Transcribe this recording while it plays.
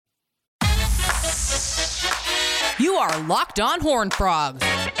You are Locked On Horned Frogs,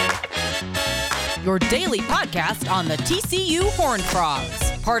 your daily podcast on the TCU Horned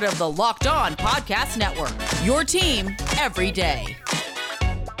Frogs, part of the Locked On Podcast Network, your team every day.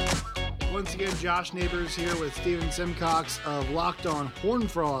 Once again, Josh Neighbors here with Steven Simcox of Locked On Horned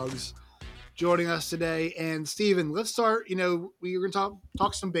Frogs joining us today. And Steven, let's start, we're going to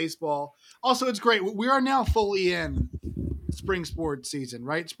talk some baseball. Also, it's great. We are now fully in spring sports season,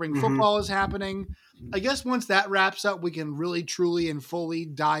 right? Spring football is happening. I guess once that wraps up, we can really, truly, and fully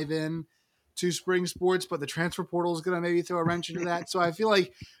dive in to spring sports, but the transfer portal is going to maybe throw a wrench into that. So I feel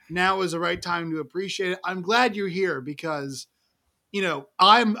like now is the right time to appreciate it. I'm glad you're here because,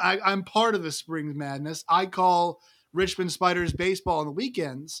 I'm part of the spring madness. I call Richmond Spiders baseball on the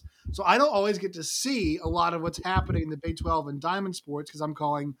weekends. So I don't always get to see a lot of what's happening in the Big 12 and Diamond Sports because I'm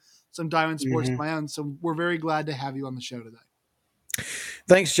calling some Diamond Sports of my own. So we're very glad to have you on the show today.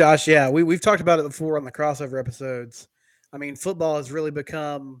 Thanks, Josh. Yeah, we've talked about it before on the crossover episodes. I mean, football has really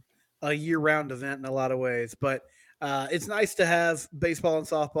become a year-round event in a lot of ways, but it's nice to have baseball and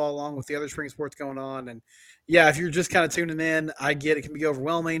softball along with the other spring sports going on. And yeah, if you're just kind of tuning in, I get it can be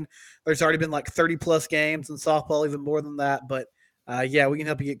overwhelming. There's already been like 30-plus games in softball, even more than that. But yeah, we can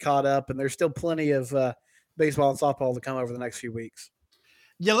help you get caught up, and there's still plenty of baseball and softball to come over the next few weeks.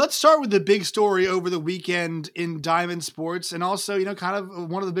 Yeah, let's start with the big story over the weekend in Diamond Sports and also, kind of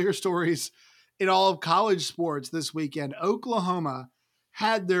one of the bigger stories in all of college sports this weekend. Oklahoma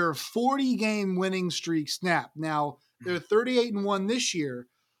had their 40-game winning streak snapped. Now, they're 38-1 this year,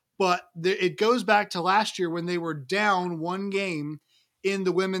 but it goes back to last year when they were down one game in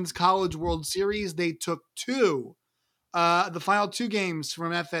the Women's College World Series. They took the final two games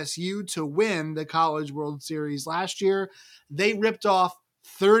from FSU to win the College World Series last year. They ripped off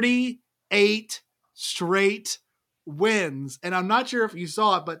 38 straight wins. And I'm not sure if you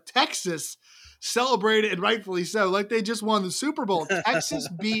saw it, but Texas celebrated, and rightfully so, like they just won the Super Bowl. Texas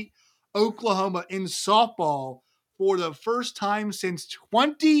beat Oklahoma in softball for the first time since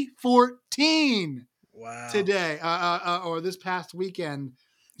 2014. Wow. Today, or this past weekend.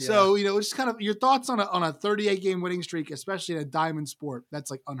 Yeah. So, it's just kind of your thoughts on a 38-game winning streak, especially in a diamond sport.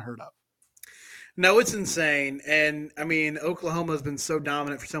 That's like unheard of. No, it's insane. And, I mean, Oklahoma has been so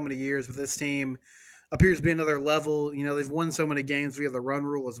dominant for so many years, but this team appears to be another level. They've won so many games via the run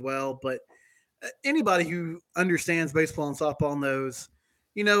rule as well. But anybody who understands baseball and softball knows,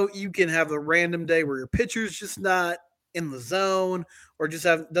 you can have a random day where your pitcher's just not in the zone or just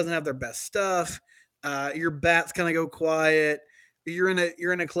doesn't have their best stuff. Your bats kind of go quiet. You're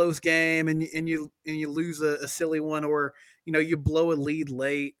in a close game and you lose a silly one, or, you blow a lead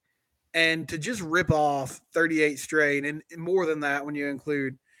late. And to just rip off 38 straight, and more than that when you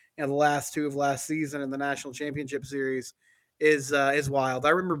include the last two of last season in the National Championship Series, is wild. I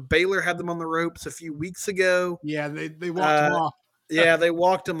remember Baylor had them on the ropes a few weeks ago. Yeah, they walked them off. Yeah, they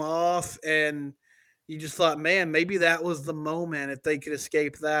walked them off, and you just thought, man, maybe that was the moment. If they could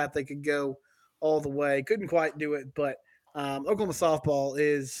escape that, they could go all the way. Couldn't quite do it, but Oklahoma softball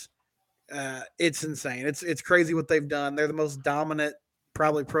is it's insane. It's crazy what they've done. They're the most dominant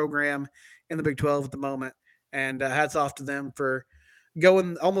probably program in the Big 12 at the moment, and hats off to them for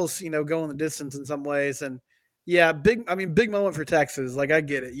going almost going the distance in some ways. And yeah, big moment for Texas. Like, I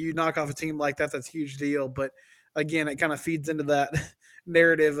get it, you knock off a team like that's a huge deal, but again, it kind of feeds into that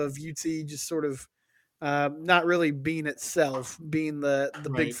narrative of UT just sort of not really being itself, being the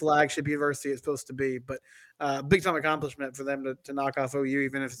right. Big flagship university it's supposed to be. But big time accomplishment for them to knock off OU,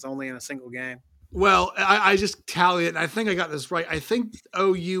 even if it's only in a single game. Well, I just tally it, and I think I got this right. I think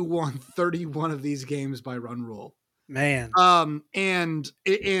OU won 31 of these games by run rule. Man. And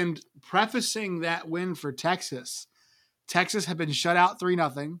prefacing that win for Texas had been shut out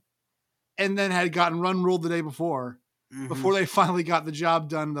 3-0, and then had gotten run ruled the day before they finally got the job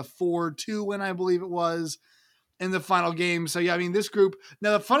done. The 4-2 win, I believe it was, in the final game. So yeah, I mean, this group.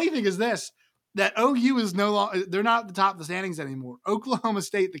 Now the funny thing is this. That OU is no longer, they're not at the top of the standings anymore. Oklahoma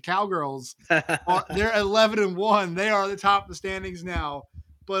State, the Cowgirls, they're 11-1. They are at the top of the standings now.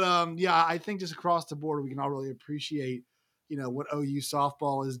 But yeah, I think just across the board, we can all really appreciate, what OU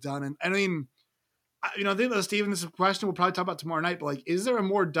softball has done. And I mean, I think that Steven, this is a question we'll probably talk about tomorrow night, but like, is there a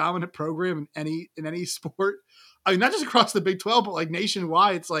more dominant program in any sport? I mean, not just across the Big 12, but like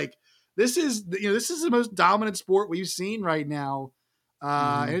nationwide. It's like, this is the most dominant sport we've seen right now.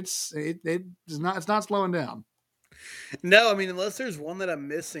 It's not slowing down. No, I mean, unless there's one that I'm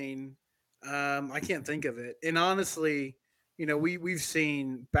missing, I can't think of it. And honestly, we've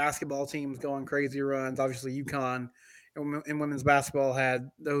seen basketball teams go on crazy runs. Obviously, UConn and women's basketball had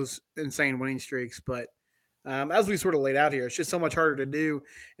those insane winning streaks, but as we sort of laid out here, it's just so much harder to do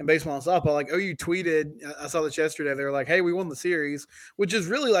in baseball and softball. Like OU tweeted, I saw this yesterday. They were like, "Hey, we won the series," which is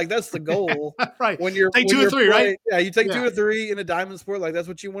really like that's the goal. Right. When you're Take when 2 or you're 3, playing, right? Yeah, you take Yeah. 2 or 3 in a diamond sport. Like that's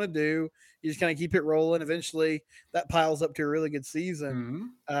what you want to do. You just kind of keep it rolling. Eventually, that piles up to a really good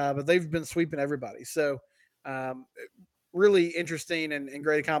season. Mhm. But they've been sweeping everybody. So. Really interesting and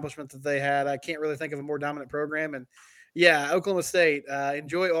great accomplishment that they had. I can't really think of a more dominant program. And yeah, Oklahoma State,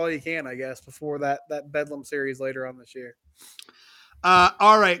 enjoy all you can, I guess, before that Bedlam series later on this year.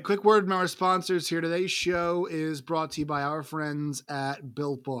 All right, quick word from our sponsors here. Today's show is brought to you by our friends at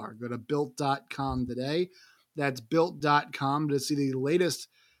Built Bar. Go to built.com today. That's built.com to see the latest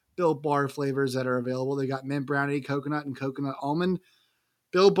Built Bar flavors that are available. They got mint brownie, coconut, and coconut almond.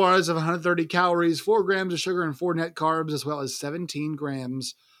 Built Bars of 130 calories, 4 grams of sugar, and 4 net carbs, as well as 17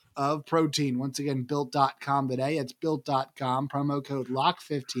 grams of protein. Once again, built.com today. It's built.com. Promo code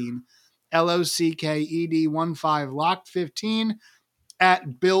LOCK15, LOCKED15, LOCK15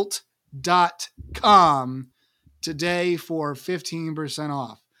 at built.com today for 15%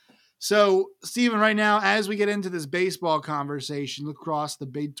 off. So, Stephen, right now, as we get into this baseball conversation across the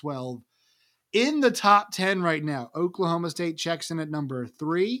Big 12, in the top 10 right now, Oklahoma State checks in at number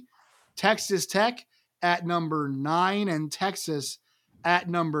 3, Texas Tech at number 9, and Texas at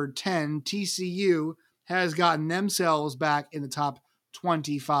number 10. TCU has gotten themselves back in the top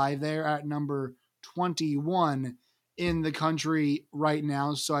 25. They're at number 21 in the country right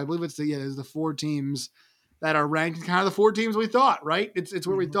now. So I believe it's the 4 teams that are ranked, kind of the 4 teams we thought, right? It's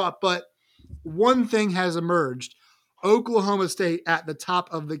what we thought. But one thing has emerged. Oklahoma State at the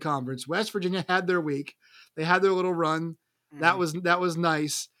top of the conference. West Virginia had their week. They had their little run. That was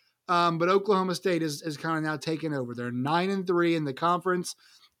nice. But Oklahoma State is kind of now taken over. They're 9-3 in the conference.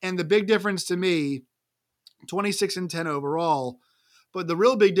 And the big difference to me, 26-10 overall. But the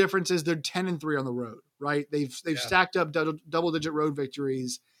real big difference is they're 10-3 on the road, right? They've stacked up double-digit road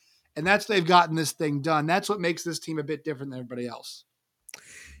victories. And they've gotten this thing done. That's what makes this team a bit different than everybody else.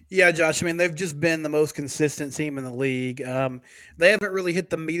 Yeah, Josh. I mean, they've just been the most consistent team in the league. They haven't really hit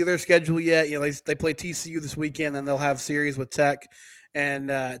the meat of their schedule yet. You know, they play TCU this weekend, and they'll have series with Tech and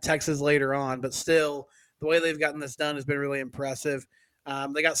Texas later on. But still, the way they've gotten this done has been really impressive.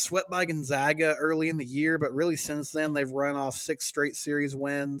 They got swept by Gonzaga early in the year, but really since then they've run off 6 straight series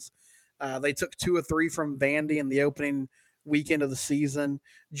wins. They took 2 or 3 from Vandy in the opening weekend of the season.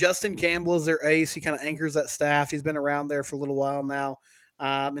 Justin Campbell is their ace. He kind of anchors that staff. He's been around there for a little while now.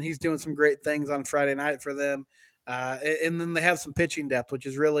 And he's doing some great things on Friday night for them. And then they have some pitching depth, which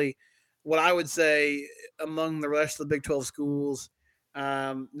is really what I would say among the rest of the Big 12 schools.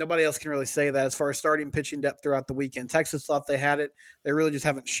 Nobody else can really say that as far as starting pitching depth throughout the weekend. Texas thought they had it. They really just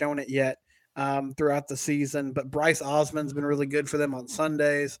haven't shown it yet throughout the season. But Bryce Osmond's been really good for them on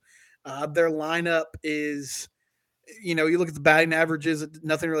Sundays. Their lineup is, you look at the batting averages,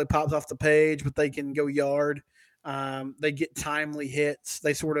 nothing really pops off the page, but they can go yard. They get timely hits.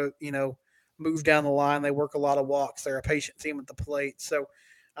 They sort of, move down the line. They work a lot of walks. They're a patient team at the plate. So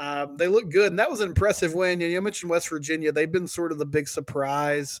they look good. And that was an impressive win. You mentioned West Virginia. They've been sort of the big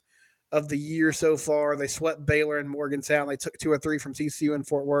surprise of the year so far. They swept Baylor and Morgantown. They took 2 or 3 from TCU and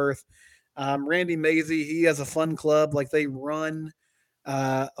Fort Worth. Randy Mazey, he has a fun club. Like they run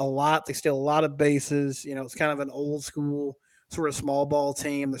a lot. They steal a lot of bases. It's kind of an old school sort of small ball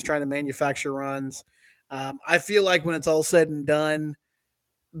team that's trying to manufacture runs. I feel like when it's all said and done,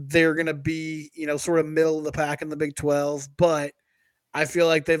 they're going to be, sort of middle of the pack in the Big 12, but I feel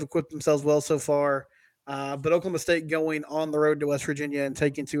like they've equipped themselves well so far. But Oklahoma State going on the road to West Virginia and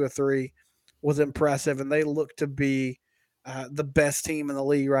taking 2 or 3 was impressive, and they look to be the best team in the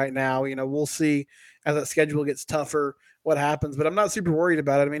league right now. We'll see as that schedule gets tougher what happens, but I'm not super worried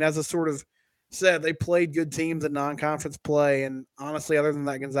about it. I mean, as I sort of said, they played good teams in non-conference play, and honestly, other than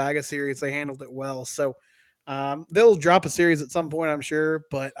that Gonzaga series, they handled it well. So they'll drop a series at some point, I'm sure,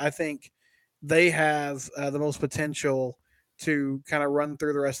 but I think they have the most potential to kind of run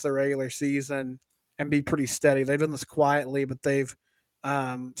through the rest of the regular season and be pretty steady. They've done this quietly, but they've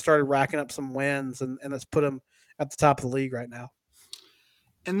started racking up some wins, and that's put them at the top of the league right now.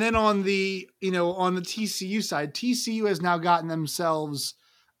 And then on the TCU side, TCU has now gotten themselves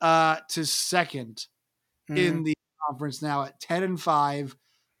to second in the conference now at 10-5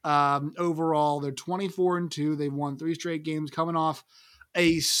 overall. They're 24-2. They've won 3 straight games, coming off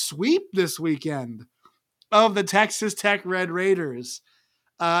a sweep this weekend of the Texas Tech Red Raiders.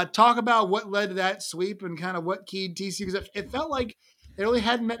 Talk about what led to that sweep and kind of what keyed TCU, because it felt like they really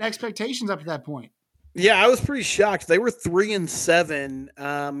hadn't met expectations up to that point. Yeah, I was pretty shocked. They were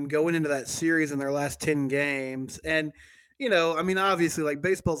 3-7 going into that series in their last 10 games. And, obviously, like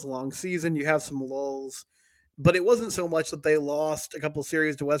baseball's a long season. You have some lulls. But it wasn't so much that they lost a couple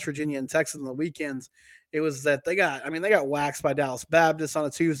series to West Virginia and Texas on the weekends. It was that they got waxed by Dallas Baptist on a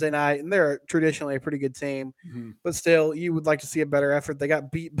Tuesday night, and they're traditionally a pretty good team. Mm-hmm. But still, you would like to see a better effort. They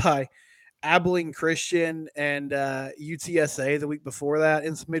got beat by Abilene Christian and UTSA the week before that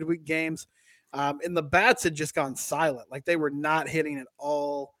in some midweek games. And the bats had just gone silent. Like, they were not hitting at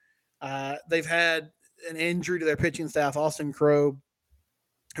all. They've had an injury to their pitching staff, Austin Crow,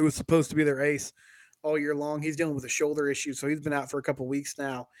 who was supposed to be their ace all year long. He's dealing with a shoulder issue, so he's been out for a couple weeks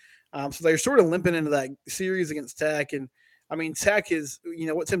now. So they're sort of limping into that series against Tech. And, I mean, Tech is,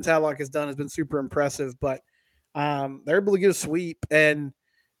 what Tim Tadlock has done has been super impressive, but they're able to get a sweep. And,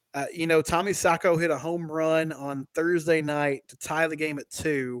 Tommy Sacco hit a home run on Thursday night to tie the game at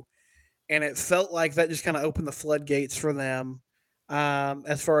 2, and it felt like that just kind of opened the floodgates for them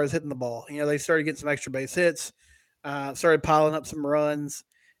as far as hitting the ball. They started getting some extra base hits, started piling up some runs,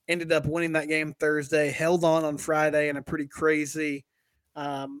 ended up winning that game Thursday, held on Friday in a pretty crazy,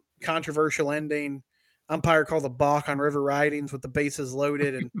 controversial ending. Umpire called a balk on River Ridings with the bases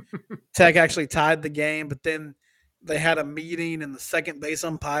loaded, and Tech actually tied the game, but then they had a meeting, and the second base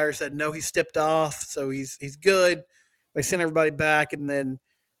umpire said, no, he stepped off, so he's good. They sent everybody back, and then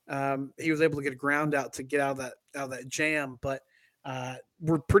he was able to get a ground out to get out of that jam. But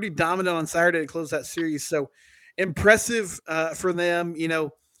we're pretty dominant on Saturday to close that series. So impressive for them.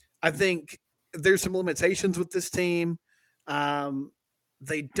 I think there's some limitations with this team.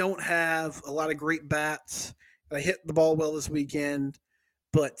 They don't have a lot of great bats. They hit the ball well this weekend,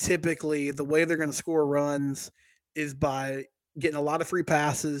 but typically the way they're going to score runs is by getting a lot of free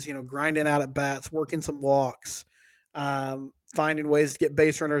passes, grinding out at bats, working some walks, finding ways to get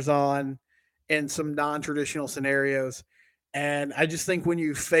base runners on in some non-traditional scenarios. And I just think when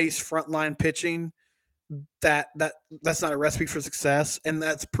you face frontline pitching, that's not a recipe for success. And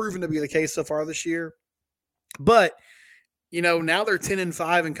that's proven to be the case so far this year. But, now they're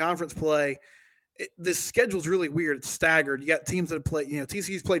 10-5 in conference play. This schedule's really weird. It's staggered. You got teams that have played,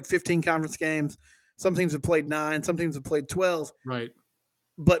 TCU's played 15 conference games. Some teams have played 9. Some teams have played 12. Right.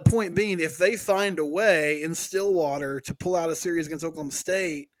 But point being, if they find a way in Stillwater to pull out a series against Oklahoma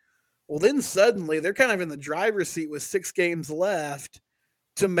State, well, then suddenly they're kind of in the driver's seat with 6 games left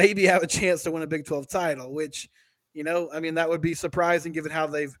to maybe have a chance to win a Big 12 title, which, that would be surprising given how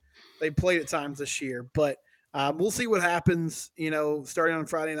they've played at times this year. But we'll see what happens, starting on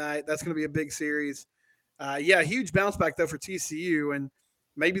Friday night. That's going to be a big series. Huge bounce back, though, for TCU, and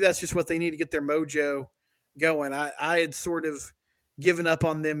maybe that's just what they need to get their mojo going. I had sort of given up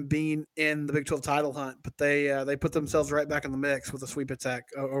on them being in the Big 12 title hunt, but they put themselves right back in the mix with a sweep attack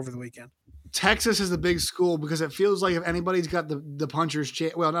over the weekend. Texas is the big school because it feels like if anybody's got the puncher's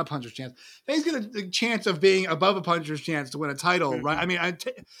chance, well, not puncher's chance, he's got a chance of being above a puncher's chance to win a title, right? I mean,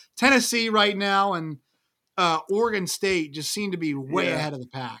 Tennessee right now and Oregon State just seem to be way ahead of the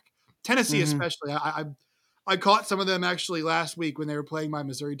pack. Tennessee especially. I caught some of them actually last week when they were playing my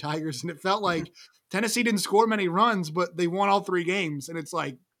Missouri Tigers, and it felt like Tennessee didn't score many runs, but they won all 3 games. And it's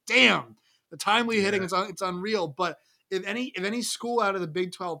like, damn, the timely hitting it's unreal. But if any school out of the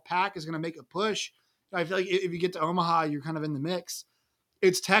Big 12 pack is going to make a push, I feel like if you get to Omaha, you're kind of in the mix.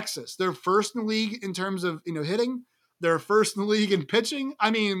 It's Texas. They're first in the league in terms of hitting. They're first in the league in pitching.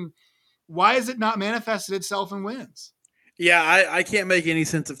 I mean, why has it not manifested itself in wins? Yeah, I can't make any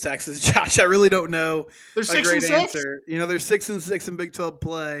sense of Texas, Josh. I really don't know. They're 6-6. Answer. They're 6-6 in Big 12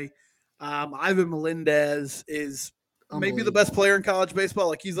 play. Ivan Melendez is maybe the best player in college baseball.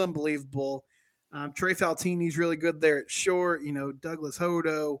 Like, he's unbelievable. Trey Faltini's really good there at short. Douglas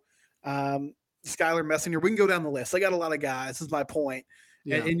Hodo, Skylar Messenger. We can go down the list. They got a lot of guys. This is my point.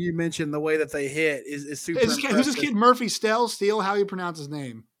 Yeah. And you mentioned the way that they hit is super impressive. Who's this kid? Murphy Steele? How you pronounce his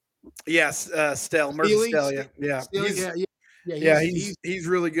name? Yes, Stell. Murphy Stell. Yeah. He's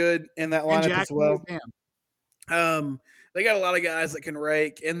really good in that lineup as well. They got a lot of guys that can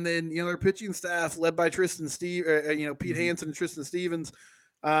rake, and then their pitching staff led by Pete Hansen and Tristan Stevens.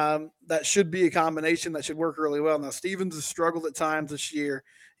 That should be a combination that should work really well. Now, Stevens has struggled at times this year.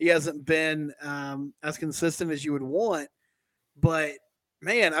 He hasn't been as consistent as you would want, but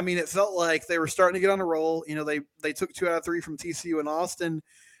man, I mean, it felt like they were starting to get on a roll. They took 2 out of 3 from TCU in Austin.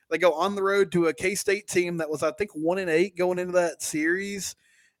 They go on the road to a K-State team that was, I think, 1-8 going into that series,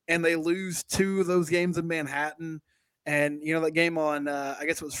 and they lose 2 of those games in Manhattan. And, that game on, I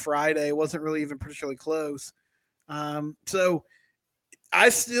guess it was Friday, wasn't really even particularly close. So I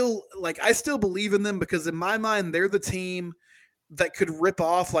still believe in them because in my mind, they're the team that could rip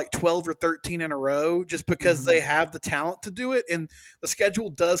off like 12 or 13 in a row just because they have the talent to do it. And the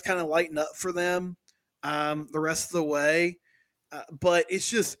schedule does kind of lighten up for them the rest of the way. But it's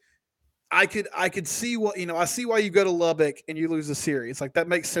just, I could see what, I see why you go to Lubbock and you lose a series. Like, that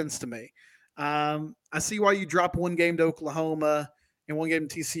makes sense to me. I see why you drop one game to Oklahoma and one game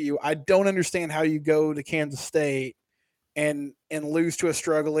to TCU. I don't understand how you go to Kansas State and lose to a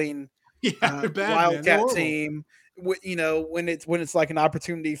struggling Wildcat team. When it's like an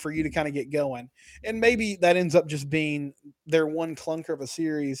opportunity for you to kind of get going, and maybe that ends up just being their one clunker of a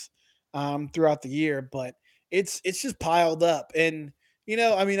series throughout the year, but it's just piled up. And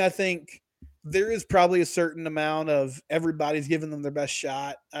I think there is probably a certain amount of everybody's giving them their best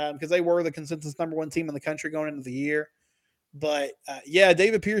shot because they were the consensus number one team in the country going into the year. But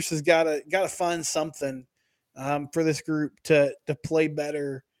David Pierce has got to find something for this group to play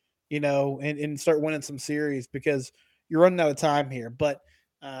better, and start winning some series because you're running out of time here. But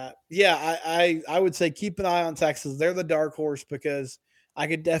I would say keep an eye on Texas. They're the dark horse because I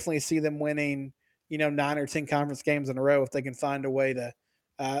could definitely see them winning, 9 or 10 conference games in a row if they can find a way to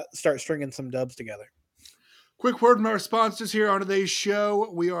start stringing some dubs together. Quick word from our sponsors here on today's show.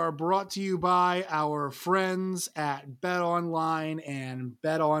 We are brought to you by our friends at BetOnline and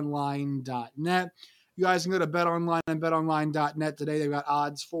BetOnline.net. You guys can go to BetOnline and BetOnline.net today. They've got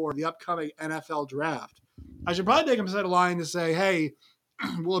odds for the upcoming NFL draft. I should probably take them aside a line to say, hey,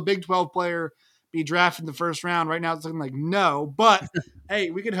 will a Big 12 player be drafted in the first round? Right now it's looking like no, but hey,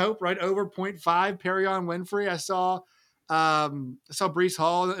 we could hope, right? Over 0.5 Perion Winfrey. I saw Breece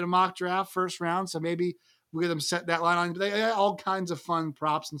Hall in a mock draft first round, so maybe we'll get them set that line on. They got all kinds of fun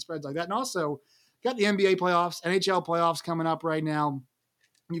props and spreads like that. And also got the NBA playoffs, NHL playoffs coming up right now.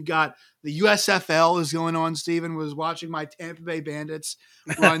 You've got the USFL is going on. Steven was watching my Tampa Bay Bandits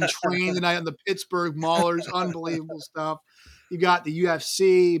run train tonight on the Pittsburgh Maulers. Unbelievable stuff. You got the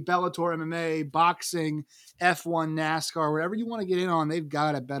UFC, Bellator MMA, boxing, F1, NASCAR, whatever you want to get in on, they've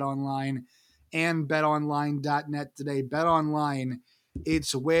got it. BetOnline and BetOnline.net today. BetOnline,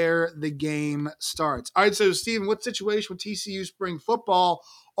 it's where the game starts. All right, so Steven, what situation with TCU spring football?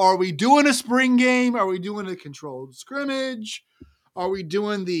 Are we doing a spring game? Are we doing a controlled scrimmage? Are we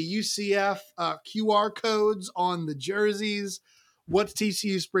doing the UCF QR codes on the jerseys? What's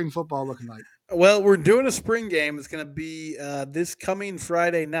TCU spring football looking like? Well, we're doing a spring game. It's going to be this coming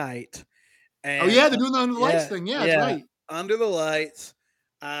Friday night. And, they're doing the under the lights thing. Yeah, that's right. Under the lights.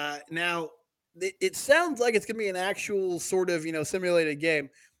 Now, it sounds like it's going to be an actual sort of, simulated game.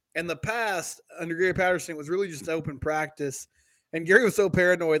 In the past, under Gary Patterson, it was really just open practice. And Gary was so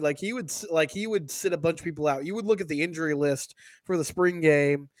paranoid, he would sit a bunch of people out. You would look at the injury list for the spring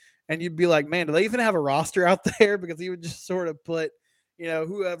game, and you'd be like, man, do they even have a roster out there? Because he would just sort of put,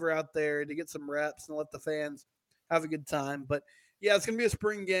 whoever out there to get some reps and let the fans have a good time. But yeah, it's going to be a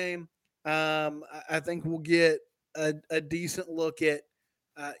spring game. I think we'll get a decent look at,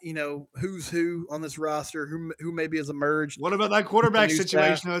 who's who on this roster, who maybe has emerged. What about that quarterback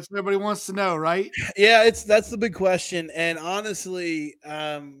situation? That's what everybody wants to know, right? Yeah, that's the big question. And honestly,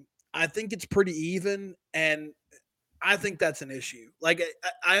 I think it's pretty even, and I think that's an issue.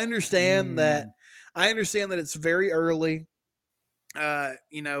 I understand that. I understand that it's very early.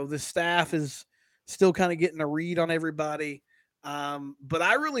 The staff is still kind of getting a read on everybody. But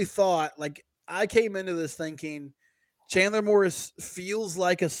I really thought, I came into this thinking Chandler Morris feels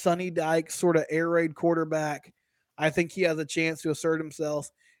like a Sonny Dykes sort of air raid quarterback. I think he has a chance to assert himself,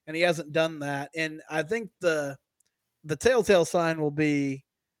 and he hasn't done that. And I think the telltale sign will be,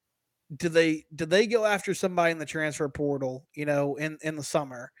 do they go after somebody in the transfer portal, in the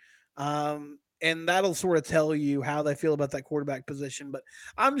summer? And that'll sort of tell you how they feel about that quarterback position. But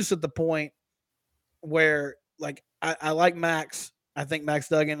I'm just at the point where, I like Max. I think Max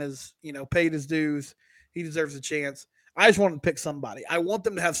Duggan is, paid his dues. He deserves a chance. I just want to pick somebody. I want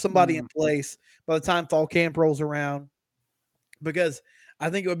them to have somebody in place by the time fall camp rolls around, because I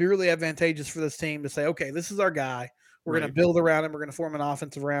think it would be really advantageous for this team to say, okay, this is our guy. We're going to build around him. We're going to form an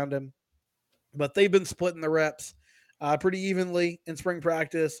offense around him. But they've been splitting the reps pretty evenly in spring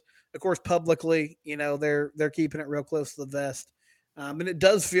practice. Of course, publicly, they're keeping it real close to the vest. And it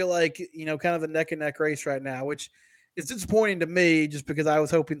does feel like, kind of a neck and neck race right now, which is disappointing to me just because I was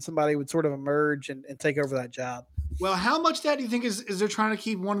hoping somebody would sort of emerge and take over that job. Well, how much that do you think is they're trying to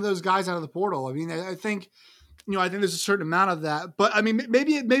keep one of those guys out of the portal? I mean, I think there's a certain amount of that, but I mean,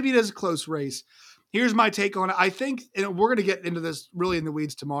 maybe it is a close race. Here's my take on it. I think, we're going to get into this really in the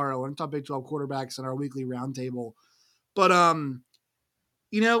weeds tomorrow and talk Big 12 quarterbacks in our weekly roundtable. But, I'm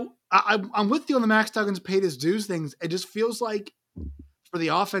with you on the Max Duggan's paid his dues things. It just feels like for the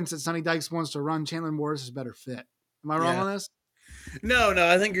offense that Sonny Dykes wants to run, Chandler Morris is a better fit. Am I wrong on this? No,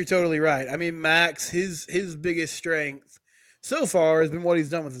 I think you're totally right. I mean, Max, his biggest strength so far has been what he's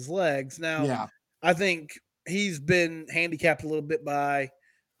done with his legs. Now, I think he's been handicapped a little bit by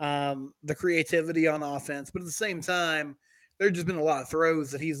the creativity on offense, but at the same time, there's just been a lot of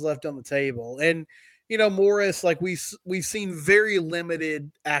throws that he's left on the table. And Morris, like we've seen very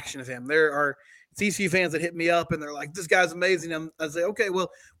limited action of him. There are TCU fans that hit me up and they're like, "This guy's amazing." I say, "Okay, well,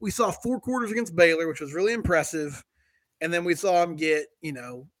 we saw 4 quarters against Baylor, which was really impressive." And then we saw him get,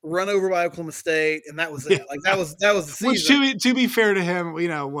 run over by Oklahoma State, and that was it. Like that was the season. Which, to be fair to him,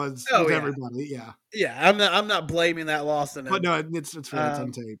 was everybody. Yeah, yeah. I'm not blaming that loss in him. But no, it's fair. It's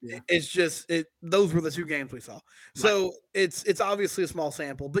on tape. Yeah, it's just those were the 2 games we saw. So right. It's obviously a small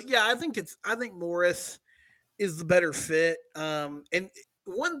sample, but yeah, I think Morris is the better fit. And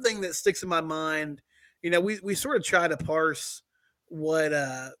one thing that sticks in my mind, we sort of try to parse what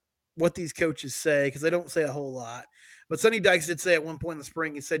these coaches say because they don't say a whole lot. But Sonny Dykes did say at one point in the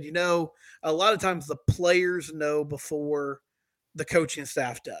spring, he said, a lot of times the players know before the coaching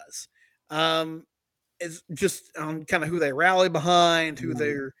staff does. It's just on kind of who they rally behind, who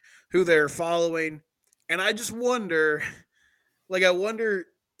they're following. And I just wonder,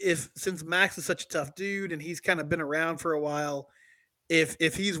 if since Max is such a tough dude and he's kind of been around for a while,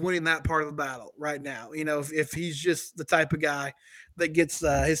 if he's winning that part of the battle right now, if he's just the type of guy that gets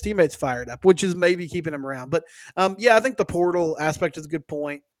his teammates fired up, which is maybe keeping him around. But I think the portal aspect is a good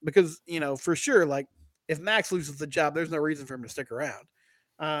point because, for sure, like if Max loses the job, there's no reason for him to stick around.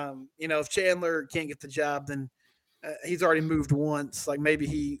 If Chandler can't get the job, then he's already moved once. Like maybe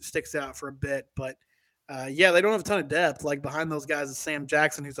he sticks out for a bit, but they don't have a ton of depth. Like behind those guys is Sam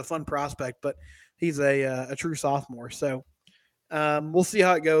Jackson, who's a fun prospect, but he's a true sophomore. So we'll see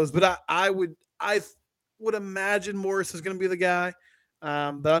how it goes. But I would imagine Morris is going to be the guy.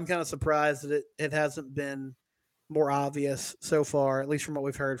 But I'm kind of surprised that it hasn't been more obvious so far, at least from what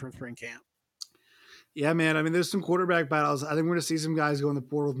we've heard from spring camp. Yeah, man. I mean, there's some quarterback battles. I think we're going to see some guys go in the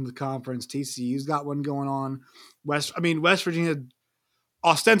portal from the conference. TCU's got one going on. West Virginia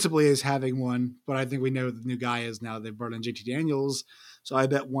ostensibly is having one, but I think we know the new guy is now. They've brought in JT Daniels. So I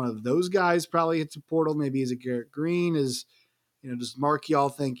bet one of those guys probably hits a portal. Maybe is it Garrett Green? Does Mark y'all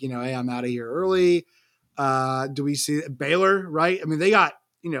think, hey, I'm out of here early? Do we see Baylor, right? I mean, they got,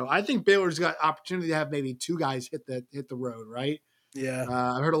 I think Baylor's got opportunity to have maybe 2 guys hit the road, right? Yeah.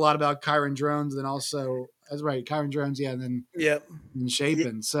 I've heard a lot about Kyron Drones, and then also that's right, Kyron Drones, and then and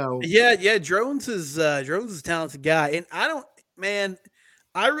Chapin. So Drones is a talented guy, and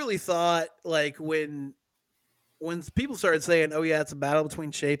I really thought like when people started saying, "Oh yeah, it's a battle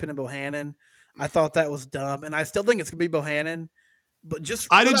between Chapin and Bohannon," I thought that was dumb, and I still think it's gonna be Bohannon. But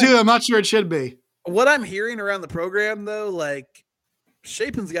I do too. I'm not sure it should be. What I'm hearing around the program, though, like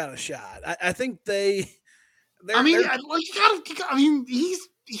Chapin's got a shot. I think he's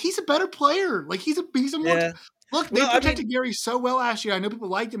a better player. Like he's a more look. They protected Gary so well last year. I know people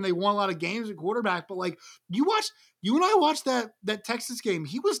liked him. They won a lot of games at quarterback, but like you and I watched that Texas game.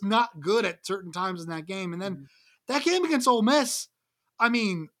 He was not good at certain times in that game, and then that game against Ole Miss. I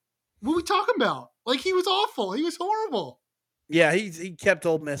mean, what are we talking about? Like he was awful. He was horrible. Yeah, he kept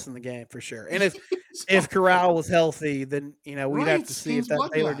Ole Miss in the game for sure. And if Corral was healthy, then we'd have to see if that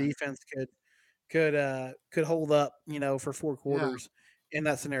Baylor defense could hold up, for 4 quarters in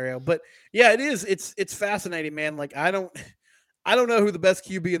that scenario. But yeah, it's fascinating, man. Like I don't know who the best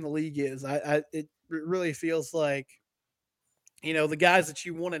QB in the league is. It really feels like the guys that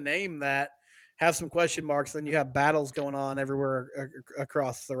you want to name that have some question marks, then you have battles going on everywhere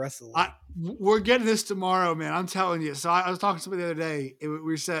across the rest of the league. We're getting this tomorrow, man. I'm telling you. So I was talking to somebody the other day.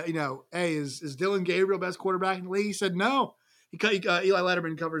 We said, hey, is Dylan Gabriel best quarterback in the league? He said no. Eli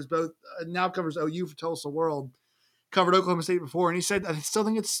Letterman covers both. Now covers OU for Tulsa World. Covered Oklahoma State before, and he said I still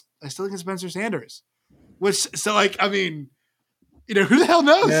think it's Spencer Sanders. Who the hell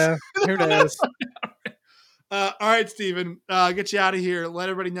knows? Yeah, who knows? All right, Steven, get you out of here. Let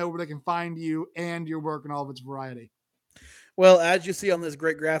everybody know where they can find you and your work and all of its variety. Well, as you see on this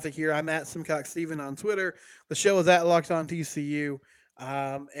great graphic here, I'm at Simcox Steven on Twitter. The show is at Locked On TCU,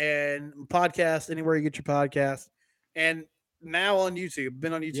 and podcast anywhere you get your podcast, and now on YouTube.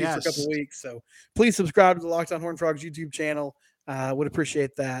 Been on YouTube for a couple of weeks, so please subscribe to the Locked On Horned Frogs YouTube channel. Would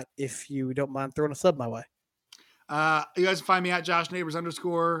appreciate that if you don't mind throwing a sub my way. You guys can find me at Josh Neighbors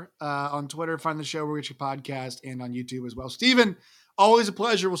 _ on Twitter. Find the show where we get your podcast and on YouTube as well. Steven, always a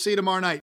pleasure. We'll see you tomorrow night.